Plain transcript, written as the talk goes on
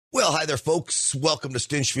Well, hi there, folks. Welcome to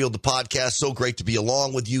Stinchfield, the podcast. So great to be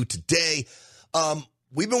along with you today.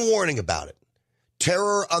 We've been warning about it.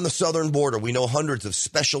 Terror on the southern border. We know hundreds of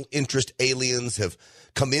special interest aliens have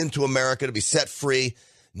come into America to be set free.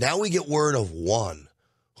 Now we get word of one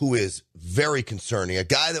who is very concerning. A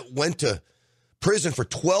guy that went to prison for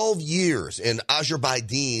 12 years in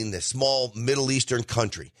Azerbaijan, this small Middle Eastern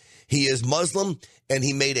country. He is Muslim, and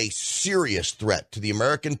he made a serious threat to the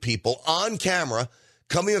American people on camera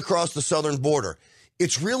coming across the southern border.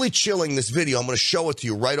 It's really chilling, this video. I'm going to show it to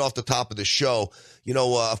you right off the top of the show. You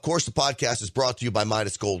know, of course, the podcast is brought to you by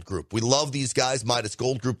Midas Gold Group. We love these guys,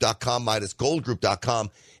 MidasGoldGroup.com, MidasGoldGroup.com,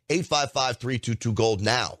 855-322-GOLD.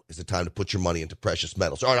 Now is the time to put your money into precious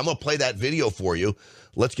metals. All right, I'm going to play that video for you.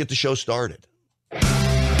 Let's get the show started.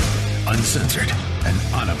 Uncensored and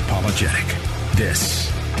unapologetic. This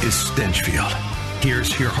is Stinchfield.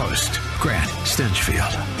 Here's your host, Grant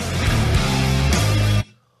Stinchfield.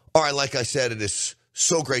 All right, like I said, it is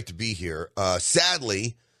so great to be here.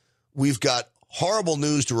 Sadly, we've got horrible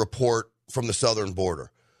news to report from the southern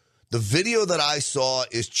border. The video that I saw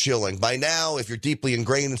is chilling. By now, if you're deeply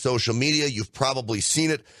ingrained in social media, you've probably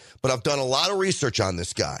seen it, but I've done a lot of research on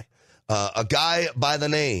this guy. A guy by the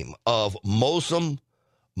name of Mossam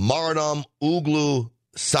Maradam Uglu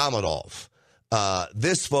Samadov.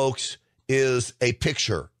 This, folks, is a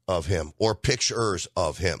picture of him or pictures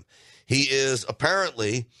of him. He is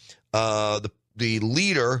apparently the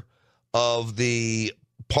leader of the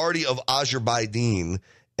Party of Azerbaijan,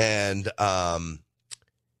 and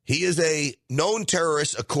he is a known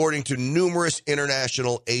terrorist according to numerous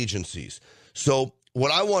international agencies. So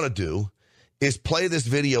what I want to do is play this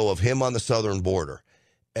video of him on the southern border,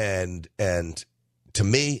 and to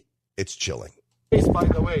me, it's chilling. By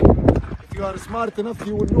the way, if you are smart enough,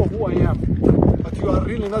 you will know who I am. But you are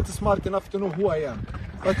really not smart enough to know who I am.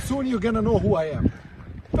 But soon you're going to know who I am.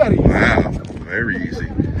 Very easy. Wow, very easy.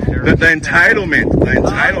 The entitlement.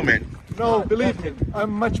 No, believe me,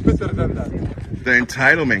 I'm much better than that. The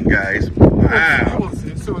entitlement, guys. Wow. You will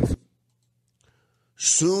see soon.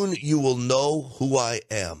 Soon you will know who I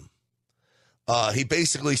am. He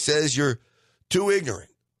basically says you're too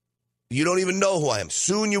ignorant. You don't even know who I am.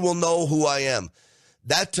 Soon you will know who I am.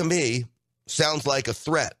 That, to me, sounds like a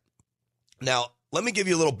threat. Now, let me give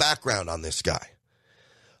you a little background on this guy.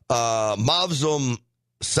 Mossam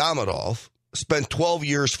Samadov spent 12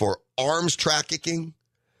 years for arms trafficking,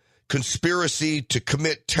 conspiracy to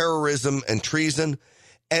commit terrorism and treason,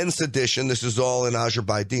 and sedition. This is all in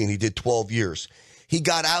Azerbaijan. He did 12 years. He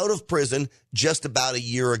got out of prison just about a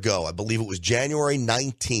year ago. I believe it was January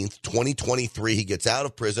 19th, 2023. He gets out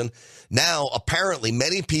of prison. Now, apparently,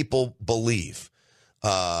 many people believe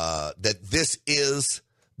that this is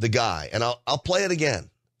the guy. And I'll play it again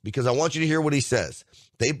because I want you to hear what he says.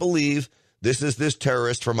 They believe this is this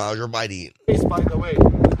terrorist from Azerbaijan. By the way,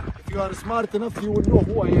 if you are smart enough, you will know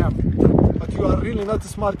who I am. But you are really not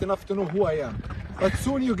smart enough to know who I am. But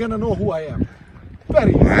soon you're going to know who I am.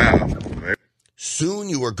 Very easy. Wow. Soon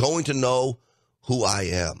you are going to know who I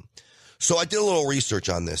am. So I did a little research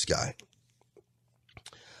on this guy.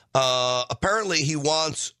 Apparently he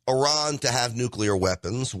wants Iran to have nuclear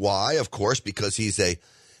weapons. Why? Of course, because he's a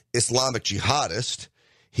Islamic jihadist.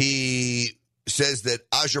 He says that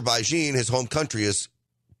Azerbaijan, his home country, is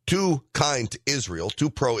too kind to Israel, too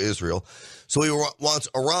pro-Israel. So he wants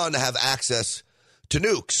Iran to have access to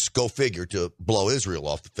nukes, go figure, to blow Israel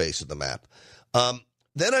off the face of the map.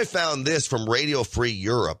 Then I found this from Radio Free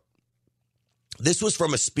Europe. This was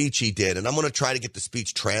from a speech he did, and I'm going to try to get the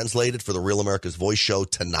speech translated for the Real America's Voice show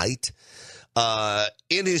tonight.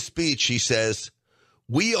 In his speech, he says,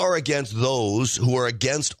 "We are against those who are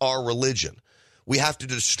against our religion. We have to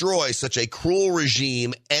destroy such a cruel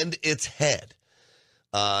regime and its head."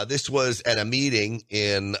 This was at a meeting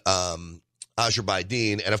in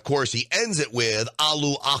Azerbaijan, and of course, he ends it with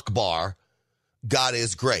Allahu Akbar, God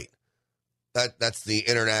is great. That's the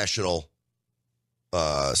international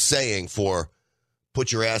saying for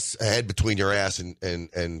put your head between your ass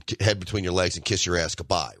and head between your legs and kiss your ass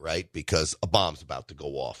goodbye, right? Because a bomb's about to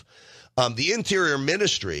go off. The Interior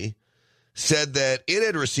Ministry said that it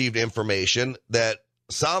had received information that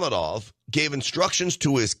Samadov gave instructions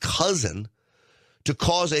to his cousin to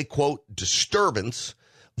cause a, quote, disturbance,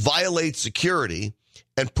 violate security,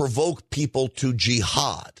 and provoke people to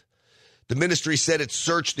jihad. The ministry said it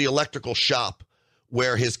searched the electrical shop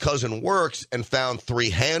where his cousin works and found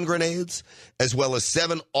 3 hand grenades, as well as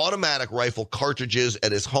 7 automatic rifle cartridges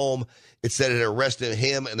at his home. It said it had arrested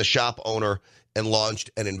him and the shop owner and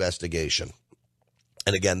launched an investigation.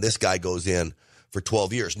 And again, this guy goes in for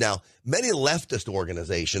 12 years. Now, many leftist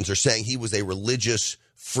organizations are saying he was a religious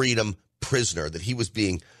freedom prisoner, that he was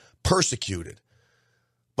being persecuted.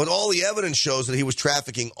 But all the evidence shows that he was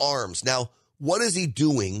trafficking arms. Now, what is he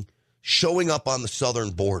doing showing up on the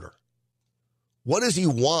southern border? What does he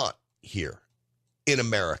want here in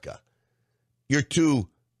America? You're too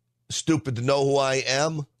stupid to know who I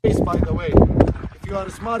am? By the way, if you are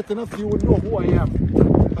smart enough, you will know who I am.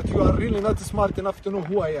 But you are really not smart enough to know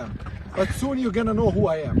who I am. But soon you're going to know who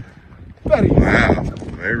I am. Very easy. Wow,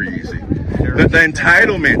 very easy. The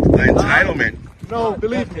entitlement. No,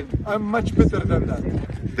 believe me, I'm much better than that.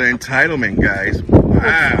 The entitlement, guys.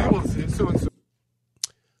 Wow. You will see soon.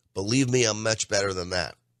 Believe me, I'm much better than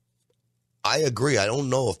that. I agree. I don't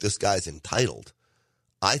know if this guy's entitled.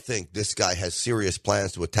 I think this guy has serious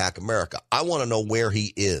plans to attack America. I want to know where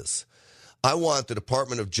he is. I want the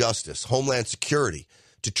Department of Justice, Homeland Security,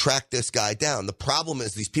 to track this guy down. The problem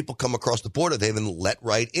is these people come across the border, they've been let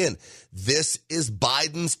right in. This is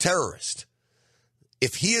Biden's terrorist.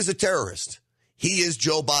 If he is a terrorist, he is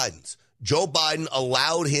Joe Biden's. Joe Biden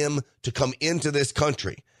allowed him to come into this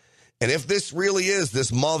country. And if this really is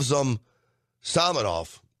this Movsum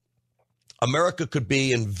Samanov, America could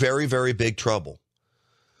be in very, very big trouble.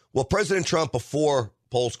 Well, President Trump, before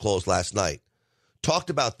polls closed last night, talked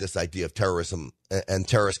about this idea of terrorism and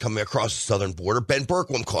terrorists coming across the southern border. Ben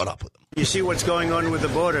Bergquam caught up with him. You see what's going on with the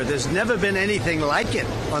border. There's never been anything like it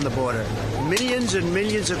on the border. Millions and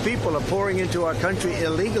millions of people are pouring into our country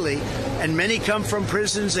illegally, and many come from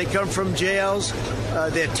prisons. They come from jails.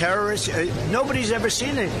 They're terrorists. Nobody's ever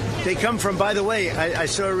seen it. They come from, by the way, I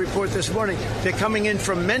saw a report this morning. They're coming in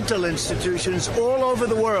from mental institutions all over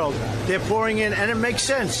the world. They're pouring in, and it makes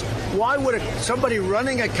sense. Why would somebody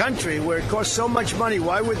running a country where it costs so much money,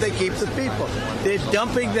 why would they keep the people? They're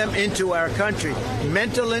dumping them into our country.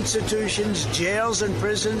 Mental institutions, jails and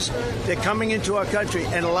prisons, they're coming into our country,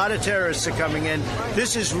 and a lot of terrorists are coming in.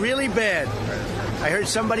 This is really bad. I heard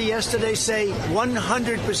somebody yesterday say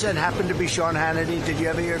 100% happened to be Sean Hannity. Did you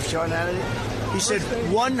ever hear of Sean Hannity? He said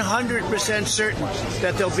 100% certain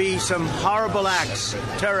that there'll be some horrible acts,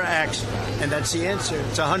 terror acts. And that's the answer.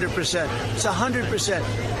 It's 100%. It's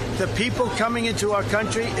 100%. The people coming into our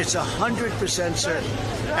country, it's 100% certain.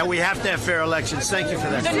 And we have to have fair elections. Thank you for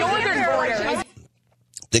that. The northern border.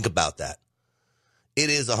 Think about that. It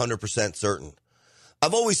is 100% certain.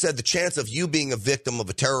 I've always said the chance of you being a victim of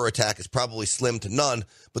a terror attack is probably slim to none,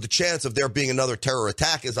 but the chance of there being another terror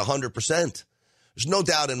attack is 100%. There's no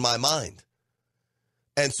doubt in my mind.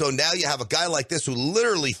 And so now you have a guy like this who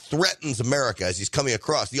literally threatens America as he's coming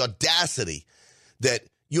across. The audacity that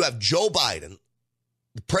you have Joe Biden,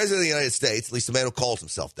 the president of the United States, at least the man who calls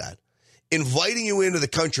himself that, inviting you into the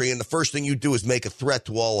country, and the first thing you do is make a threat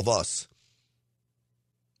to all of us.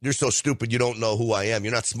 You're so stupid you don't know who I am.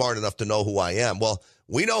 You're not smart enough to know who I am. Well,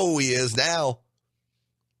 we know who he is now.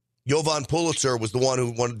 Jovan Pulitzer was the one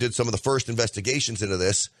who did some of the first investigations into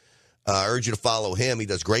this. I urge you to follow him. He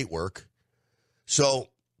does great work. So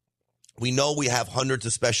we know we have hundreds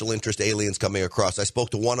of special interest aliens coming across. I spoke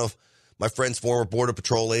to one of my friend's former Border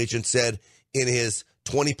Patrol agent, said in his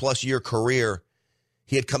 20-plus year career,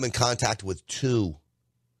 he had come in contact with 2.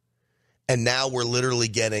 And now we're literally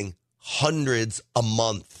getting hundreds a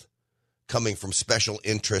month coming from special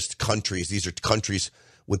interest countries. These are countries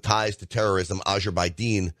with ties to terrorism.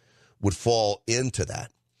 Azerbaijan would fall into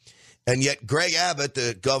that. And yet Greg Abbott,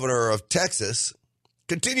 the governor of Texas,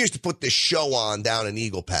 continues to put this show on down in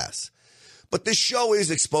Eagle Pass. But this show is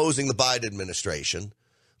exposing the Biden administration.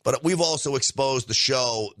 But we've also exposed the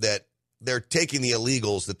show that they're taking the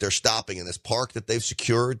illegals that they're stopping in this park that they've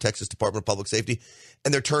secured, Texas Department of Public Safety,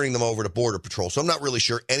 and they're turning them over to Border Patrol. So I'm not really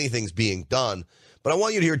sure anything's being done. But I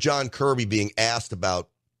want you to hear John Kirby being asked about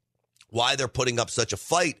why they're putting up such a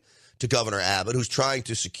fight to Governor Abbott, who's trying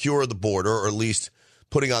to secure the border, or at least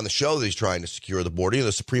putting on the show that he's trying to secure the border. You know,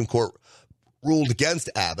 the Supreme Court ruled against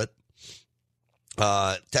Abbott.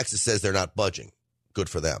 Texas says they're not budging. Good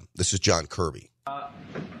for them. This is John Kirby.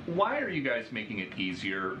 Why are you guys making it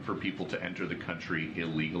easier for people to enter the country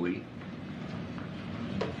illegally?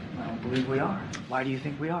 I don't believe we are. Why do you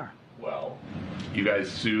think we are? Well, you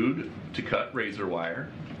guys sued to cut razor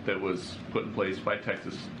wire that was put in place by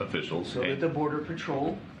Texas officials. So that the Border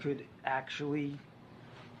Patrol could actually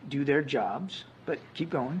do their jobs. But keep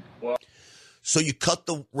going. So you cut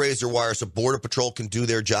the razor wire so Border Patrol can do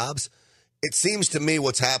their jobs? It seems to me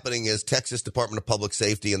what's happening is Texas Department of Public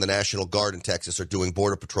Safety and the National Guard in Texas are doing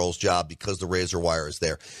Border Patrol's job because the razor wire is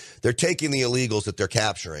there. They're taking the illegals that they're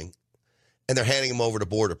capturing, and they're handing them over to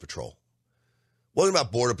Border Patrol. What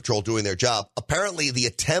about Border Patrol doing their job? Apparently, the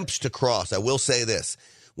attempts to cross, I will say this,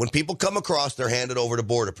 when people come across, they're handed over to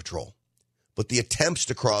Border Patrol. But the attempts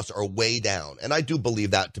to cross are way down, and I do believe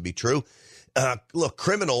that to be true. Look,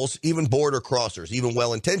 criminals, even border crossers, even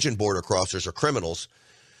well-intentioned border crossers are criminals.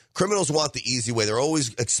 Criminals want the easy way. They're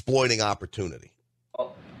always exploiting opportunity.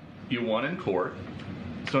 Well, you won in court,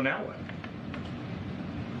 so now what?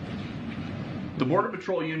 The Border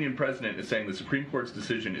Patrol Union president is saying the Supreme Court's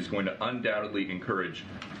decision is going to undoubtedly encourage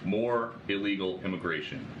more illegal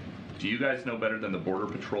immigration. Do you guys know better than the Border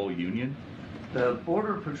Patrol Union? The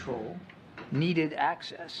Border Patrol needed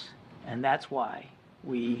access, and that's why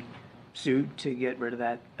we sued to get rid of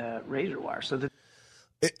that razor wire. So that,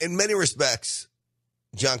 in many respects,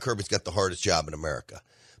 John Kirby's got the hardest job in America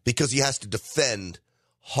because he has to defend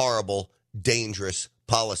horrible, dangerous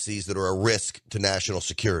policies that are a risk to national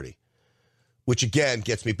security, which again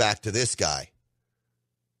gets me back to this guy.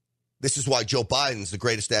 This is why Joe Biden's the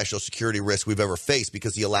greatest national security risk we've ever faced,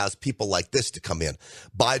 because he allows people like this to come in.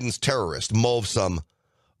 Biden's terrorist, Movsam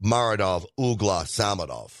Maradov Ugla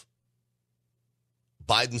Samadov.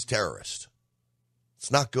 Biden's terrorist.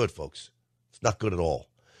 It's not good, folks. It's not good at all.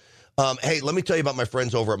 Hey, let me tell you about my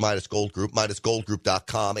friends over at Midas Gold Group,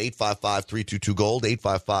 MidasGoldGroup.com, 855-322-GOLD,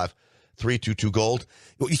 855-322-GOLD.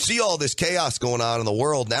 You see all this chaos going on in the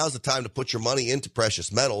world. Now's the time to put your money into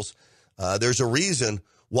precious metals. There's a reason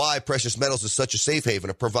why precious metals is such a safe haven.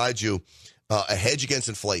 It provides you a hedge against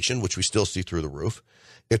inflation, which we still see through the roof.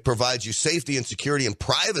 It provides you safety and security and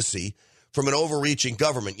privacy from an overreaching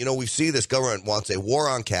government. You know, we see this government wants a war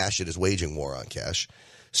on cash. It is waging war on cash,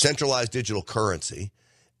 centralized digital currency.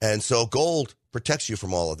 And so gold protects you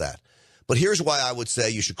from all of that. But here's why I would say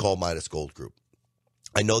you should call Midas Gold Group.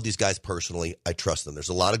 I know these guys personally. I trust them. There's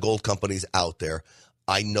a lot of gold companies out there.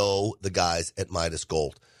 I know the guys at Midas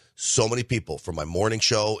Gold. So many people from my morning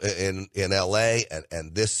show in L.A.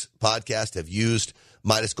 and this podcast have used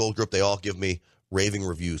Midas Gold Group. They all give me raving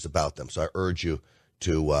reviews about them. So I urge you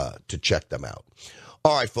to check them out.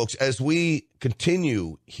 All right, folks, as we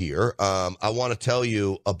continue here, I want to tell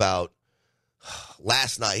you about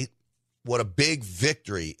last night, what a big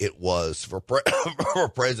victory it was for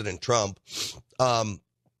President Trump. But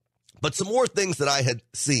some more things that I had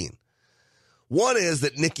seen. One is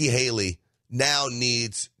that Nikki Haley now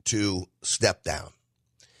needs to step down.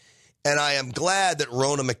 And I am glad that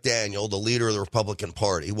Ronna McDaniel, the leader of the Republican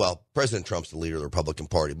Party, well, President Trump's the leader of the Republican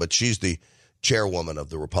Party, but she's the chairwoman of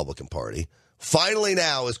the Republican Party, finally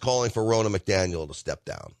now is calling for Ronna McDaniel to step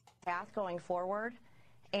down. Path going forward,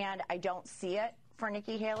 and I don't see it for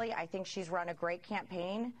Nikki Haley. I think she's run a great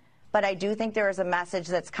campaign, but I do think there is a message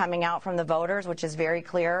that's coming out from the voters, which is very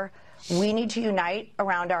clear. We need to unite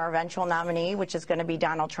around our eventual nominee, which is going to be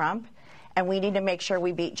Donald Trump, and we need to make sure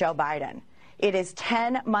we beat Joe Biden. It is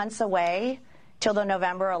 10 months away till the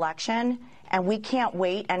November election, and we can't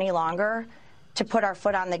wait any longer to put our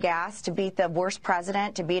foot on the gas, to beat the worst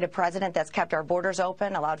president, to beat a president that's kept our borders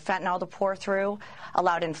open, allowed fentanyl to pour through,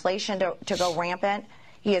 allowed inflation to go rampant.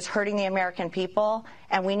 He is hurting the American people,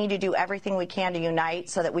 and we need to do everything we can to unite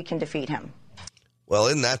so that we can defeat him. Well,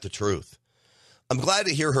 isn't that the truth? I'm glad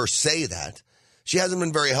to hear her say that. She hasn't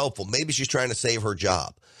been very helpful. Maybe she's trying to save her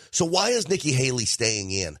job. So why is Nikki Haley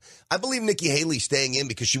staying in? I believe Nikki Haley's staying in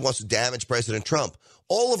because she wants to damage President Trump.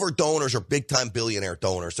 All of her donors are big-time billionaire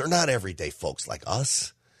donors. They're not everyday folks like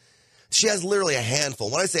us. She has literally a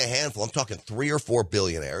handful. When I say a handful, I'm talking 3 or 4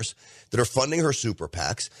 billionaires that are funding her super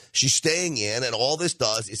PACs. She's staying in, and all this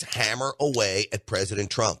does is hammer away at President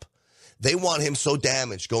Trump. They want him so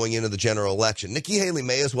damaged going into the general election. Nikki Haley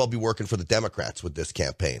may as well be working for the Democrats with this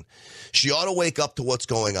campaign. She ought to wake up to what's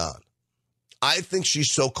going on. I think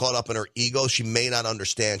she's so caught up in her ego, she may not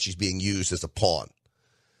understand she's being used as a pawn.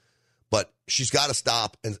 But she's got to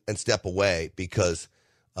stop and step away, because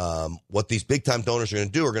what these big-time donors are going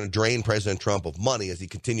to do are going to drain President Trump of money as he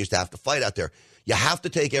continues to have to fight out there. You have to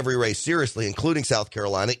take every race seriously, including South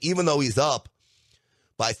Carolina, even though he's up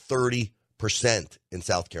by 30% in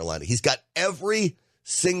South Carolina. He's got every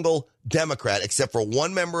single Democrat, except for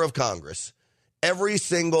one member of Congress, every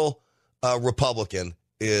single Republican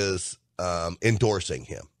is endorsing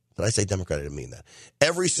him. Did I say Democrat? I didn't mean that.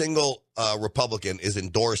 Every single Republican is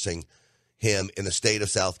endorsing him in the state of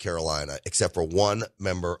South Carolina, except for one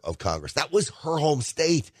member of Congress. That was her home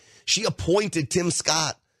state. She appointed Tim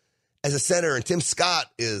Scott as a senator, and Tim Scott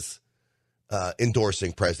is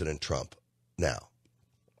endorsing President Trump now.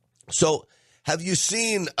 So, have you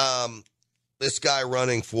seen this guy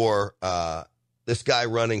running for the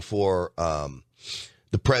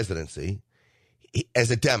presidency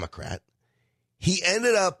as a Democrat? He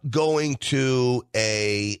ended up going to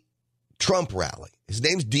a Trump rally. His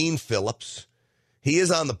name's Dean Phillips. He is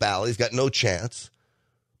on the ballot. He's got no chance.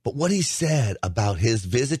 But what he said about his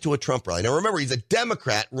visit to a Trump rally. Now, remember, he's a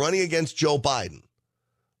Democrat running against Joe Biden.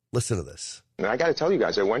 Listen to this. And I got to tell you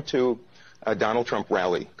guys, I went to a Donald Trump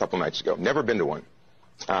rally a couple nights ago. Never been to one.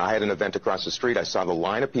 I had an event across the street. I saw the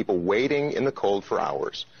line of people waiting in the cold for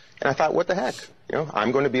hours. And I thought, what the heck? You know,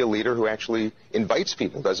 I'm going to be a leader who actually invites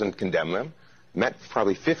people, doesn't condemn them. Met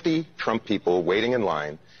probably 50 Trump people waiting in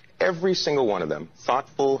line. Every single one of them,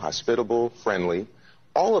 thoughtful, hospitable, friendly.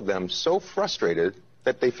 All of them so frustrated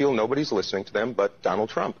that they feel nobody's listening to them but Donald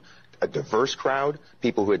Trump. A diverse crowd,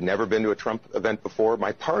 people who had never been to a Trump event before.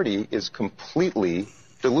 My party is completely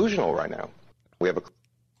delusional right now.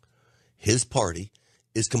 His party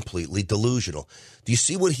is completely delusional. Do you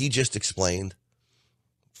see what he just explained?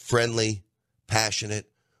 Friendly, passionate,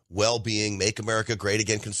 well-being, make America great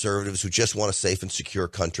again conservatives who just want a safe and secure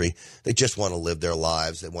country. They just want to live their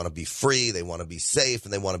lives. They want to be free. They want to be safe,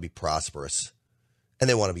 and they want to be prosperous. And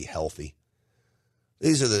they want to be healthy.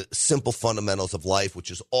 These are the simple fundamentals of life,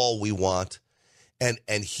 which is all we want.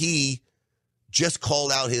 And he just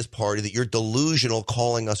called out his party that you're delusional,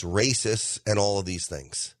 calling us racists and all of these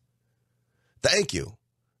things. Thank you,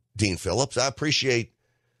 Dean Phillips. I appreciate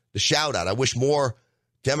the shout out. I wish more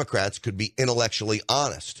Democrats could be intellectually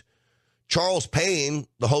honest. Charles Payne,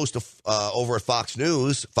 the host of over at Fox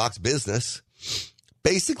News, Fox Business,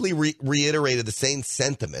 basically reiterated the same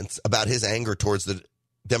sentiments about his anger towards the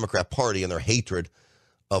Democrat Party and their hatred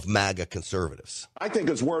of MAGA conservatives. I think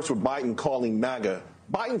it's worse with Biden calling MAGA.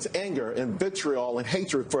 Biden's anger and vitriol and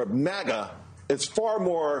hatred for MAGA is far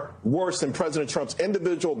more worse than President Trump's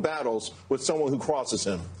individual battles with someone who crosses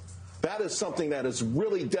him. That is something that is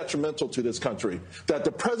really detrimental to this country, that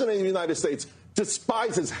the president of the United States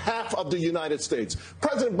despises half of the United States.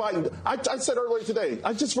 President Biden, I said earlier today,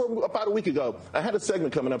 about a week ago, I had a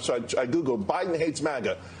segment coming up, so I Googled Biden hates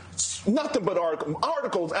MAGA. Nothing but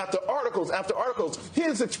articles after articles after articles. He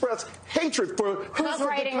has expressed hatred for half of the country. Who's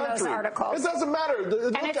writing those articles? It doesn't matter.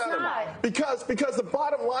 Look at him. Because the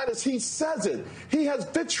bottom line is he says it. He has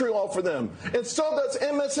vitriol for them. And so does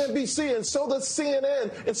MSNBC, and so does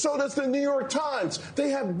CNN, and so does the New York Times. They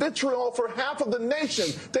have vitriol for half of the nation.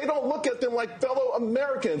 They don't look at them like fellow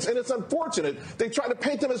Americans, and it's unfortunate. They try to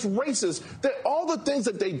paint them as racist. All the things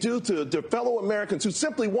that they do to their fellow Americans who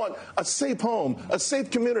simply want a safe home, a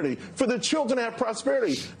safe community, for their children to have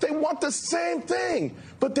prosperity. They want the same thing,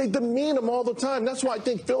 but they demean them all the time. That's why I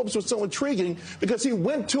think Phillips was so intriguing, because he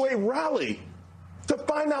went to a rally to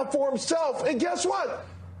find out for himself. And guess what?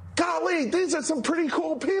 Golly, these are some pretty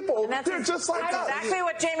cool people. They're just like us. That's exactly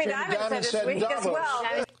what Jamie Dimon said this week as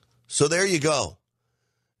well. So there you go.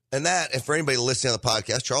 And that, and for anybody listening on the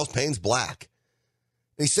podcast, Charles Payne's black.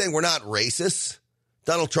 He's saying we're not racist.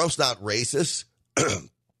 Donald Trump's not racist.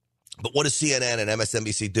 But what does CNN and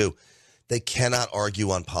MSNBC do? They cannot argue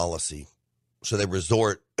on policy. So they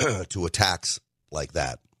resort to attacks like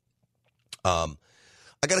that. I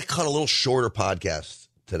got to cut a little shorter podcast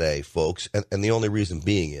today, folks. And the only reason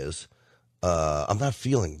being is I'm not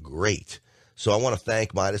feeling great. So I want to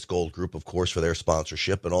thank Midas Gold Group, of course, for their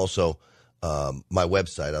sponsorship. And also my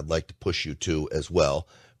website I'd like to push you to as well.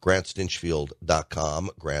 GrantStinchfield.com.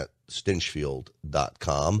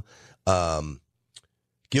 GrantStinchfield.com.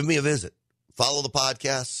 Give me a visit. Follow the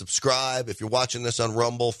podcast. Subscribe. If you're watching this on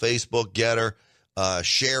Rumble, Facebook, Getter,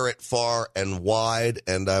 share it far and wide,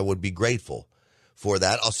 and I would be grateful for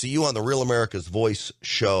that. I'll see you on the Real America's Voice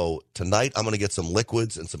show tonight. I'm going to get some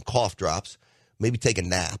liquids and some cough drops, maybe take a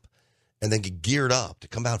nap, and then get geared up to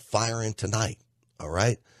come out firing tonight. All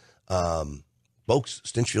right? Folks,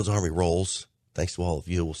 Stinchfield's Army rolls. Thanks to all of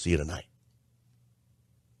you. We'll see you tonight.